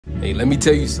Hey, let me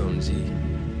tell you something, G.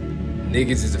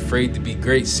 Niggas is afraid to be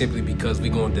great simply because we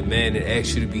gonna demand and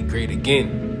ask you to be great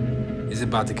again. It's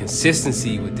about the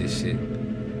consistency with this shit.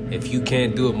 If you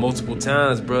can't do it multiple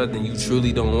times, bro, then you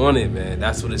truly don't want it, man.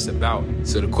 That's what it's about.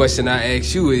 So the question I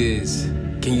ask you is,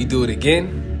 can you do it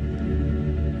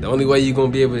again? The only way you're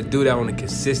gonna be able to do that on a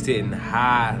consistent and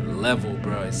high level,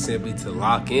 bro, is simply to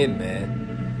lock in,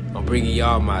 man. I'm bringing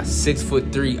y'all my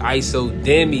 6'3" ISO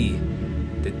Demi,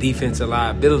 the defensive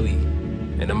liability.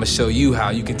 And I'm gonna show you how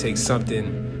you can take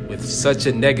something with such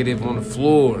a negative on the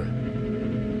floor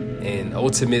and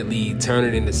ultimately turn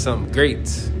it into something great.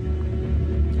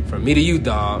 From me to you,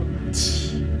 dog,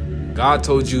 God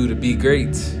told you to be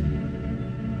great.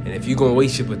 And if you're gonna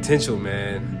waste your potential,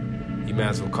 man, you might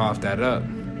as well cough that up.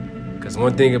 Cause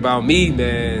one thing about me,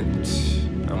 man,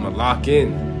 I'ma lock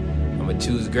in. I'ma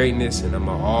choose greatness, and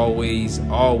I'ma always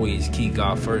keep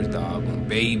God first, dog.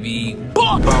 Baby.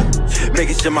 About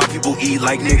making sure my people eat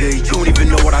like nigga. You don't even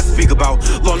know what I speak about.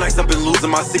 Long nights I've been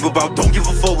losing my sleep about. Don't give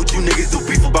a fuck what you niggas do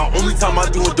beef about. Only time I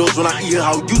do indulge when I eat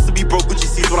how used to be broke, but you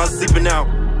see when I'm sleeping out.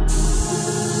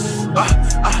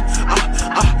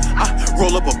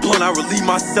 Roll up a blunt, I relieve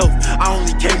myself. I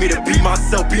only came here to be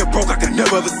myself. Being broke, I could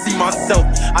never ever see myself.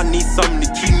 I need something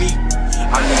to keep me.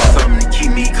 I need something to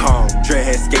keep me calm.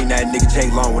 Dreadhead skating that nigga J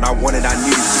Long. When I wanted, I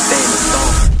needed to stay in the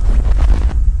song.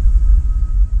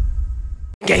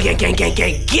 Gang,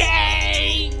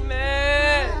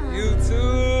 man.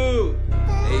 YouTube.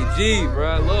 Hey, G,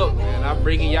 bro. Look, man, I'm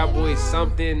bringing y'all boys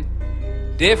something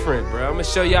different, bro. I'm gonna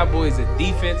show y'all boys a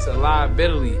defense, a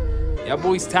liability. Y'all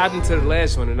boys tapped into the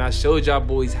last one, and I showed y'all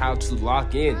boys how to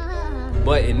lock in.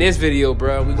 But in this video,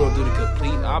 bro, we're gonna do the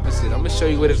complete opposite. I'm gonna show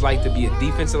you what it's like to be a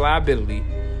defensive liability,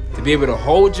 to be able to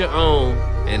hold your own,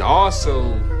 and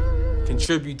also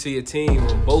contribute to your team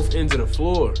on both ends of the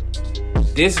floor.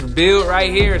 This build right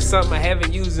here is something I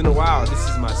haven't used in a while. This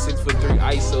is my 6'3"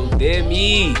 ISO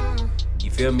Demi.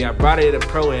 You feel me? I brought it at a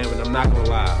pro-am, and I'm not gonna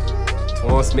lie.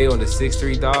 Twan Smay on the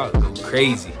 6'3", dog, go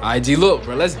crazy. All right, G, look,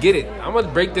 bro, let's get it. I'm gonna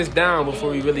break this down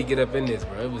before we really get up in this,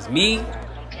 bro. It was me,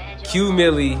 Q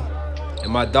Millie,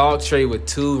 and my dog Trey with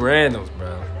 2 randoms,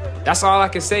 bro. That's all I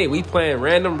can say. We playing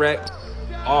random rec,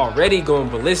 already going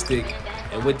ballistic.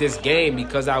 And with this game,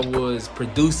 because I was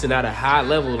producing at a high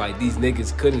level, like these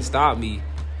niggas couldn't stop me,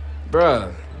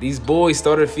 bruh. These boys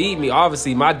started feeding me.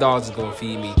 Obviously, my dogs is gonna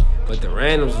feed me, but the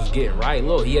randoms was getting right.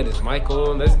 Look, he had his mic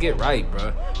on. Let's get right,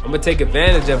 bruh. I'm gonna take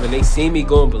advantage of it. They see me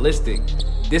going ballistic.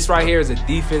 This right here is a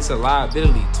defensive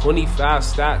liability. 25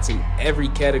 stats in every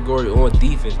category on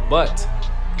defense. But,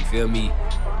 you feel me?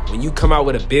 When you come out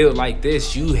with a build like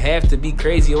this, you have to be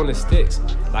crazy on the sticks.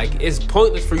 Like, it's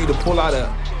pointless for you to pull out a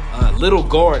little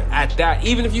guard at that,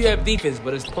 even if you have defense,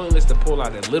 but it's pointless to pull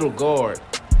out a little guard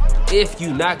if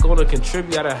you're not going to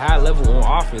contribute at a high level on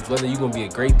offense, whether you're going to be a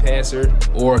great passer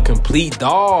or a complete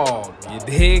dog. You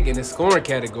dig? In the scoring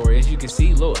category, as you can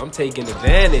see, look, I'm taking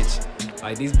advantage.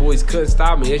 Like, these boys couldn't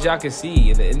stop me. As y'all can see,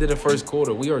 in the end of the first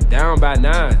quarter, we are down by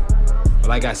 9. But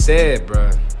like I said,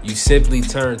 bruh, you simply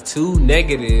turn 2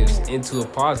 negatives into a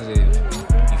positive.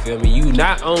 You feel me? You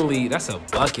not only, that's a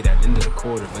bucket at the end of the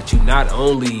quarter, but you not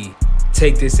only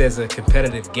take this as a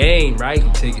competitive game, right? You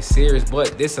take it serious,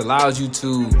 but this allows you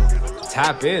to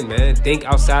tap in, man. Think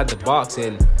outside the box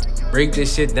and break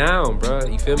this shit down, bro.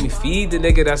 You feel me? Feed the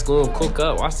nigga that's gonna cook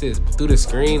up. Watch this, through the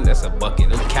screen, that's a bucket,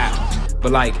 no cap.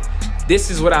 But like,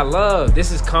 this is what I love.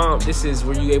 This is calm. This is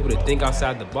where you able to think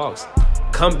outside the box.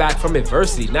 Come back from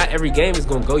adversity. Not every game is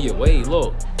gonna go your way.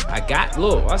 Look,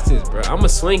 look, watch this, bro. I'ma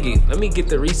swing it. Let me get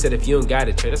the reset if you don't got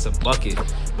it, Trey. That's a bucket.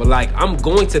 But like, I'm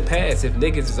going to pass if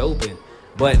niggas is open.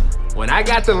 But when I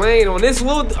got the lane on this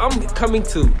little, I'm coming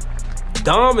to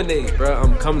dominate, bro.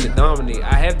 I'm coming to dominate.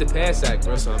 I have the pass act,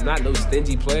 bro, so I'm not no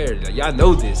stingy player. Y'all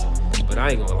know this, but I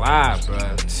ain't gonna lie,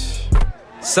 bro.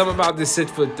 Something about this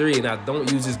 6'3", and I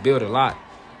don't use this build a lot.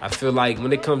 I feel like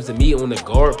when it comes to me on the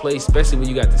guard play, especially when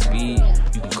you got the speed,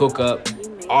 you can cook up.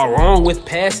 Along with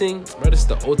passing, bro, this is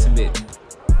the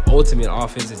ultimate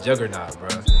offensive juggernaut, bro.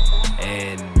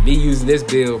 And me using this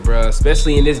build, bro,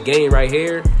 especially in this game right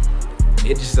here,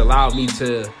 it just allowed me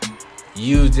to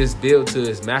use this build to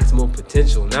its maximum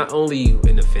potential. Not only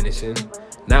in the finishing,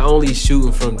 not only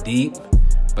shooting from deep,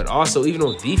 but also even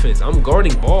on defense. I'm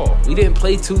guarding ball. We didn't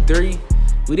play 2-3.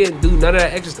 We didn't do none of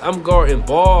that extra. I'm guarding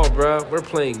ball, bro. We're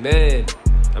playing man.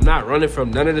 I'm not running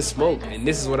from none of the smoke, and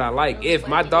this is what I like. If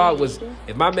my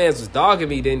mans was dogging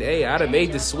me, then hey, I'd have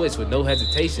made the switch with no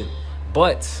hesitation.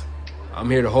 But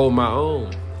I'm here to hold my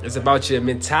own. It's about your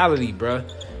mentality, bro.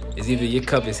 It's either your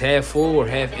cup is half full or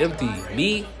half empty.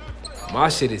 Me, my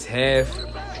shit is half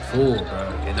full,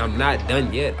 bro. And I'm not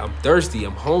done yet. I'm thirsty.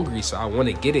 I'm hungry, so I want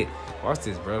to get it. Watch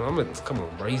this, bro. Come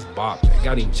on, bro. He's bopped. I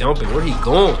got him jumping. Where he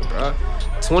going, bro?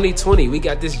 2020. We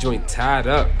got this joint tied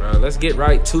up, bro. Let's get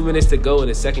right. 2 minutes to go in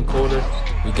the second quarter.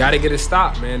 We got to get a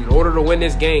stop, man. In order to win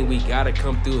this game, we got to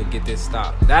come through and get this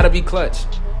stop. That'll be clutch.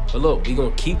 But look, we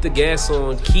going to keep the gas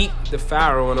on, keep the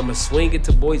fire on. I'm going to swing it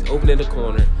to boys open in the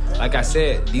corner. Like I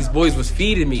said, these boys was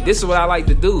feeding me. This is what I like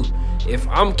to do. If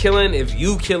I'm killing, if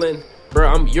you killing,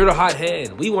 bro, you're the hot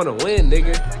hand. We want to win,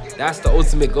 nigga. That's the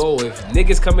ultimate goal. If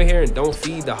niggas come in here and don't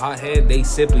feed the hot hand, they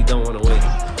simply don't want to win.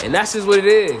 And that's just what it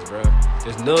is, bro.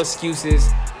 There's no excuses.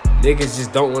 Niggas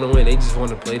just don't want to win. They just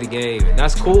want to play the game. And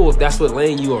that's cool if that's what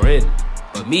lane you are in.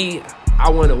 But me, I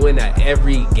want to win at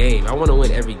every game. I want to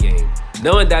win every game.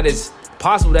 Knowing that it's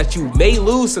possible that you may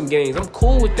lose some games, I'm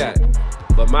cool with that.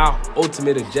 But my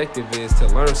ultimate objective is to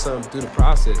learn something through the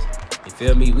process. You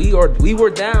feel me? We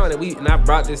were down and I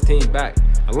brought this team back.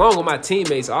 Along with my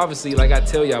teammates, obviously, like I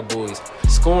tell y'all boys,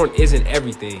 scoring isn't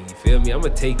everything. You feel me? I'm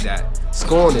going to take that.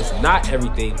 Scoring is not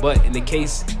everything. But in the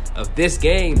case of this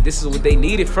game, this is what they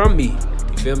needed from me.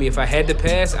 You feel me? If I had to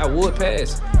pass, I would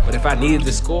pass. But if I needed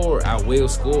to score, I will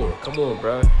score. Come on,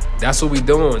 bro. That's what we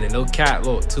doing. And no cap,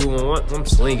 look, 2-on-1. I'm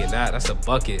slinging that. That's a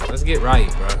bucket. Let's get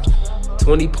right, bro.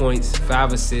 20 points,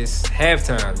 5 assists,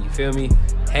 halftime. You feel me?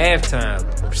 Halftime.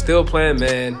 We're still playing,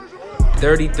 man.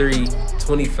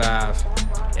 33-25.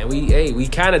 And we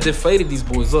kind of deflated these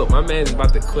boys. Look, my man's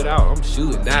about to quit out. I'm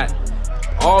shooting that.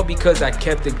 All because I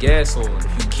kept the gas on.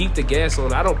 If you keep the gas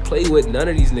on, I don't play with none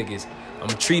of these niggas. I'm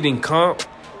treating comp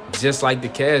just like the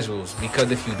casuals.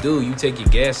 Because if you do, you take your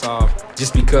gas off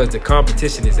just because the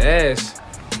competition is ass,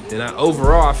 then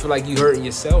overall, I feel like you hurting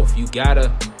yourself. You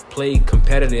gotta play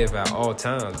competitive at all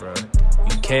times, bro.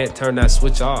 You can't turn that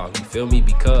switch off. You feel me?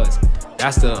 Because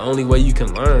that's the only way you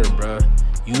can learn, bro.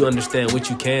 You understand what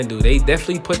you can do. They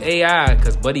definitely put AI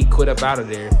because Buddy quit up out of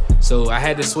there. So I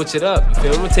had to switch it up. You feel me?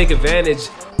 I'm going to take advantage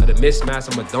of the mismatch.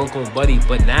 I'm going to dunk on Buddy.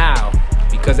 But now,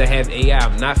 because I have AI,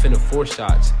 I'm not finna force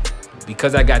shots.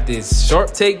 Because I got this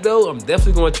sharp take, though, I'm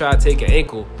definitely going to try to take an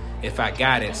ankle if I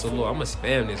got it. So, look, I'm going to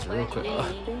spam this real quick.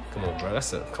 Come on, bro.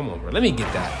 Come on, bro. Let me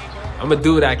get that. I'm going to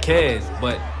do what I can.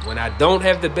 But when I don't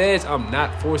have the badge, I'm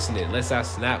not forcing it unless I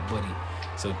snap Buddy.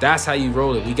 So that's how you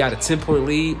roll it. We got a 10-point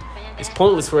lead. It's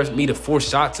pointless for me to force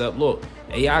shots up. Look,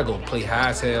 AI gonna play high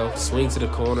as hell, swing to the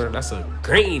corner. That's a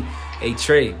green. Hey,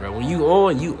 Trey, bro, when you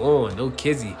on, you on. No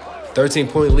kizzy.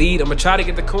 13-point lead. I'm gonna try to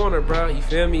get the corner, bro. You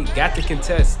feel me? Got the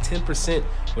contest. 10%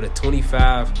 with a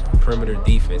 25 perimeter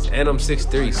defense. And I'm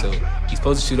 6'3", so he's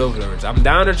supposed to shoot over those. I'm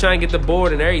down there trying to get the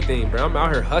board and everything, bro. I'm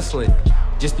out here hustling.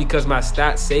 Just because my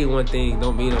stats say one thing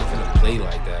don't mean I'm gonna play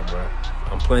like that, bro.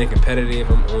 I'm playing competitive.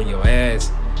 I'm on your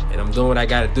ass. And I'm doing what I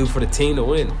gotta do for the team to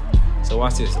win. So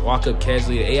watch this. Walk up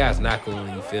casually. The AI is not going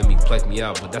to, you feel me, pluck me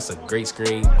out. But that's a great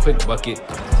screen. Quick bucket.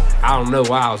 I don't know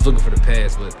why I was looking for the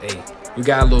pass, but hey, we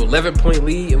got a little 11-point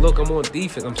lead. And look, I'm on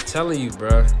defense. I'm telling you,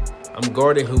 bro. I'm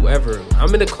guarding whoever.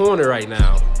 I'm in the corner right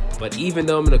now. But even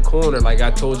though I'm in the corner, like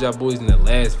I told y'all boys in the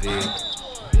last vid,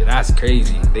 yeah, that's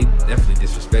crazy. They definitely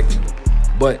disrespected me.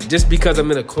 But just because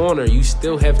I'm in the corner, you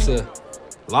still have to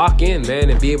lock in, man,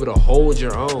 and be able to hold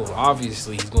your own.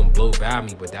 Obviously, he's going to blow by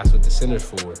me, but that's what the center's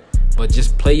for. But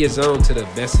just play your zone to the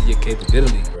best of your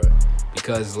capability, bro.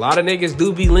 Because a lot of niggas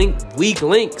do be weak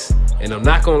links. And I'm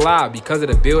not going to lie, because of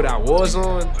the build I was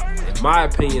on, in my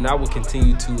opinion, I will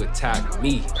continue to attack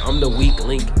me. I'm the weak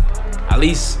link, at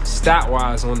least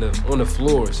stat-wise on the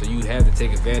floor. So you have to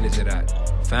take advantage of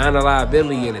that. Find a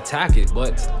liability and attack it.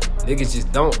 But niggas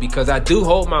just don't, because I do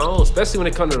hold my own, especially when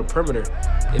it comes to the perimeter.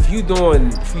 If you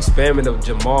spamming the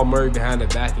Jamal Murray behind the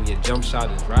back and your jump shot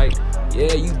is right,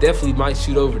 yeah, you definitely might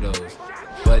shoot over those.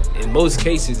 But in most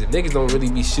cases, if niggas don't really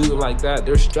be shooting like that,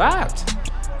 they're strapped.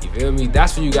 You feel me?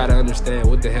 That's when you gotta understand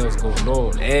what the hell's going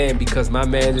on. And because my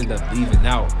man ended up leaving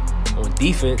out on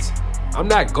defense, I'm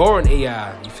not guarding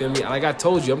AI. You feel me? Like I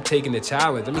told you, I'm taking the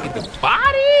challenge. Let me get the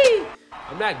body.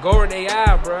 I'm not guarding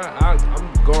AI, bro.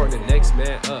 I'm guarding the next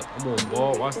man up. I'm on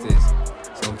ball. Watch this.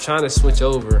 So I'm trying to switch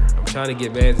over. I'm trying to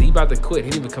get man. He about to quit. He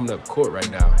ain't even coming up court right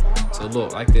now. So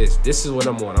look, like this. This is what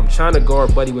I'm on. I'm trying to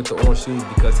guard Buddy with the orange shoes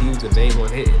because he was the main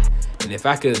one hitting. And if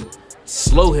I could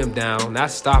slow him down,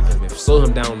 not stop him, if slow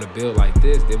him down on the build like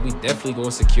this, then we definitely going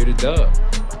to secure the dub.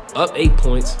 Up 8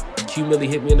 points. Q Millie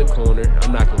hit me in the corner.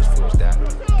 I'm not going to force that.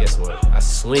 Guess what? I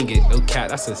swing it. No cap.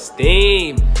 That's a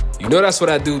steam. You know that's what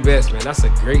I do best, man. That's a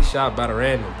great shot by the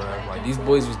random, bro. Like, these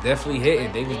boys was definitely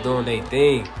hitting. They was doing their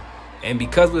thing. And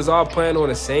because we was all playing on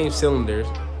the same cylinders,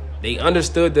 they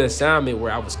understood the assignment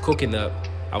where I was cooking up.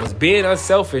 I was being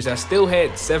unselfish. I still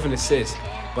had 7 assists,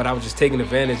 but I was just taking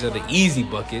advantage of the easy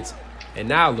buckets. And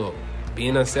now look,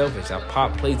 being unselfish, I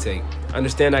pop play take.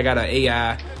 Understand I got an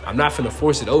AI. I'm not finna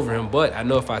force it over him, but I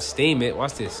know if I steam it,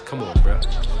 watch this. Come on, bro.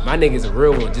 My nigga's a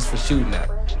real one just for shooting that.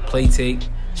 Play take,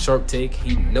 sharp take,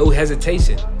 he no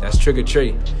hesitation. That's trigger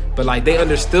trait. But like they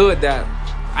understood that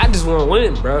I just want to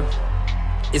win, bro.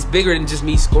 It's bigger than just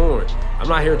me scoring. I'm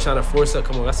not here trying to force up.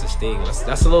 Come on, that's a sting.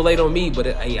 That's a little late on me, but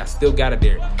hey, I still got it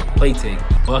there. Play take,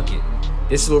 bucket.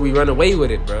 This is where we run away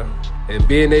with it, bro. And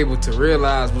being able to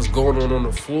realize what's going on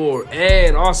the floor,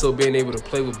 and also being able to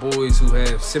play with boys who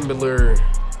have similar,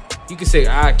 you can say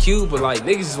IQ, but like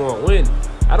niggas just want to win.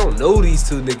 I don't know these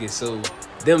two niggas, so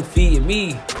them feeding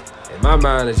me, in my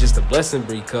mind, is just a blessing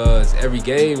because every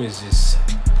game is just,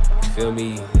 you feel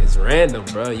me, it's random,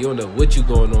 bro. You don't know what you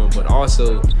going on, but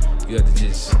also you have to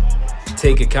just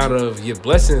take account of your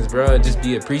blessings, bro, and just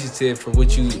be appreciative for what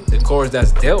the cards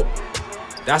that's dealt.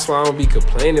 That's why I don't be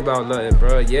complaining about nothing,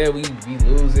 bro. Yeah, we be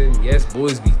losing. Yes,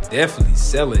 boys be definitely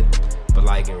selling. But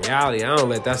like in reality, I don't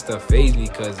let that stuff faze me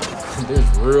because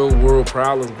there's real world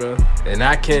problems, bro. And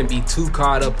I can't be too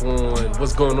caught up on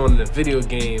what's going on in the video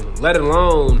game, let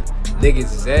alone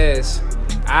niggas' ass.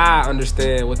 I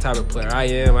understand what type of player I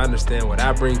am. I understand what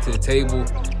I bring to the table.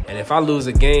 And if I lose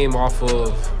a game off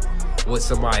of what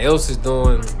somebody else is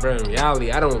doing, bro, in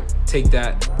reality, I don't take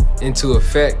that into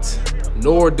effect,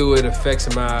 nor do it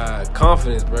affect my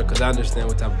confidence, bro, because I understand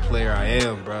what type of player I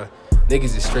am, bro.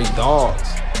 Niggas is straight dogs.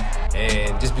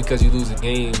 And just because you lose a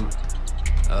game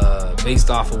based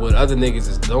off of what other niggas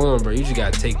is doing, bro, you just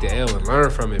gotta take the L and learn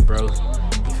from it, bro.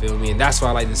 You feel me? And that's why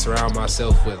I like to surround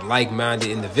myself with like-minded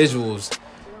individuals.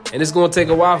 And it's gonna take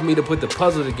a while for me to put the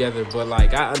puzzle together, but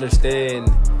like I understand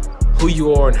who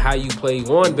you are and how you play.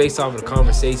 One, based off of the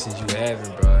conversations you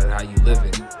having, bro, and how you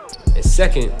living. And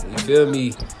second, you feel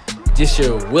me, just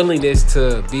your willingness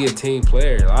to be a team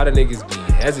player. A lot of niggas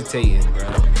be hesitating, bro.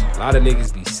 A lot of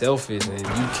niggas be selfish, and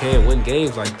you can't win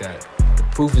games like that. The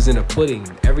proof is in the pudding.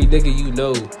 Every nigga you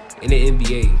know in the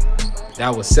NBA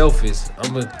that was selfish,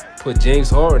 I'm gonna put James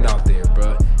Harden out there,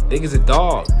 bro. Nigga's a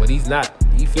dog, but he's not.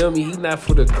 You feel me? He's not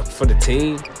for the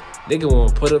team. Nigga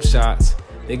want to put up shots.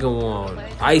 Nigga want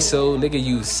ISO. Nigga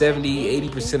use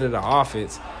 70-80% of the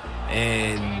offense.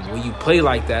 And when you play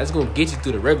like that, it's going to get you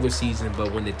through the regular season.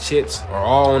 But when the chips are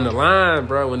all on the line,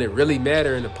 bro, when it really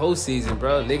matter in the postseason,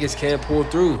 bro, niggas can't pull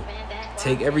through.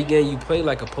 Take every game you play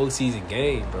like a postseason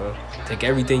game, bro. Take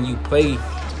everything you play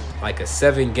like a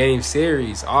 7-game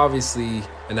series, obviously.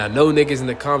 And I know niggas in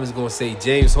the comments going to say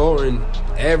James Harden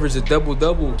averaged a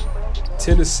double-double,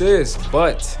 10 assists.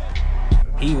 But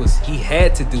he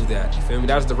had to do that. You feel me?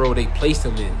 That was the role they placed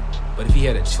him in. But if he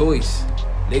had a choice,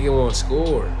 nigga won't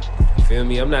score. You feel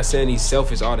me? I'm not saying he's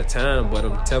selfish all the time, but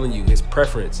I'm telling you his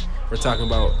preference. We're talking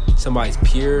about somebody's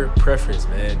pure preference,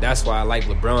 man. That's why I like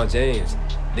LeBron James.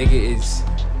 Nigga is,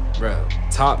 bro,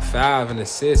 top 5 in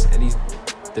assists, and he's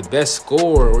the best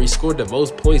scorer, or he scored the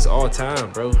most points all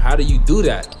time, bro. How do you do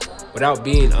that without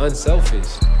being unselfish?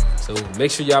 So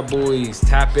make sure y'all boys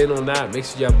tap in on that. Make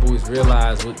sure y'all boys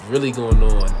realize what's really going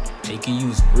on. And you can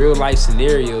use real life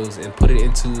scenarios and put it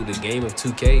into the game of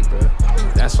 2K, bro.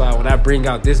 That's why when I bring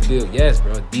out this build, yes,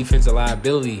 bro, defensive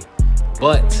liability.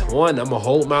 But one, I'm gonna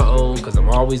hold my own because I'm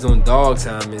always on dog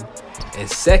timing. And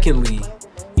secondly,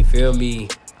 you feel me,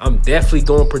 I'm definitely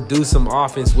gonna produce some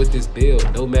offense with this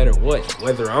build, no matter what.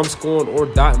 Whether I'm scoring or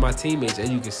dotting my teammates, as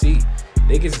you can see.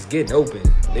 Niggas is getting open.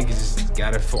 Niggas just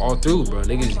gotta fall through, bro.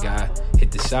 Niggas just gotta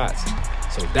hit the shots.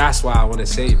 So that's why I wanna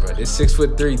say, bro, this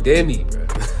 6'3" Demi, bro.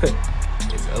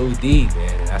 It's OD,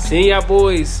 man. I seen y'all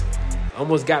boys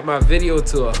almost got my video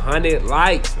to 100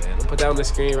 likes, man. I'll put that on the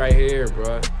screen right here,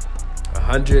 bro.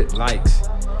 100 likes.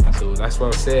 So that's what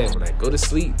I'm saying. When I go to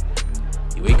sleep,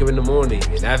 you wake up in the morning,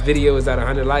 and that video is at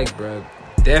 100 likes, bro.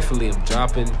 Definitely I'm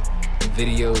dropping a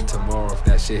video tomorrow if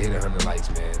that shit hit 100 likes,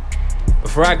 man.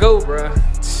 Before I go, bro,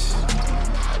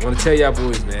 I want to tell y'all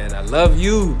boys, man, I love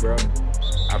you, bro.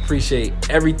 I appreciate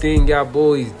everything y'all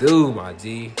boys do, my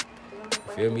G.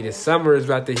 You feel me? The summer is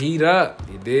about to heat up,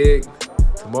 you dig?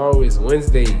 Tomorrow is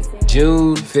Wednesday,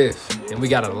 June 5th, and we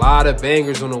got a lot of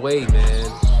bangers on the way,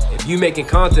 man. If you making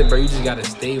content, bro, you just got to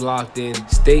stay locked in.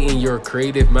 Stay in your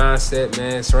creative mindset,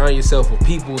 man. Surround yourself with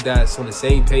people that's on the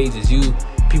same page as you,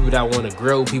 people that want to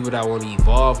grow, people that want to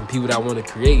evolve, and people that want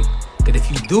to create. Because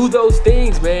if you do those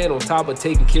things, man, on top of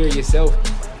taking care of yourself,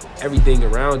 everything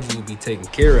around you will be taken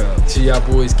care of. Make sure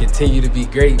y'all boys continue to be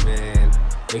great, man.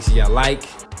 Make sure y'all like.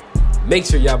 Make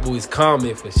sure y'all boys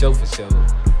comment for sure, for sure.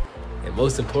 And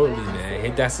most importantly, man,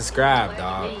 hit that subscribe,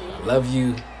 dog. I love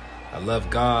you. I love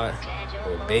God.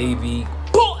 Oh, baby.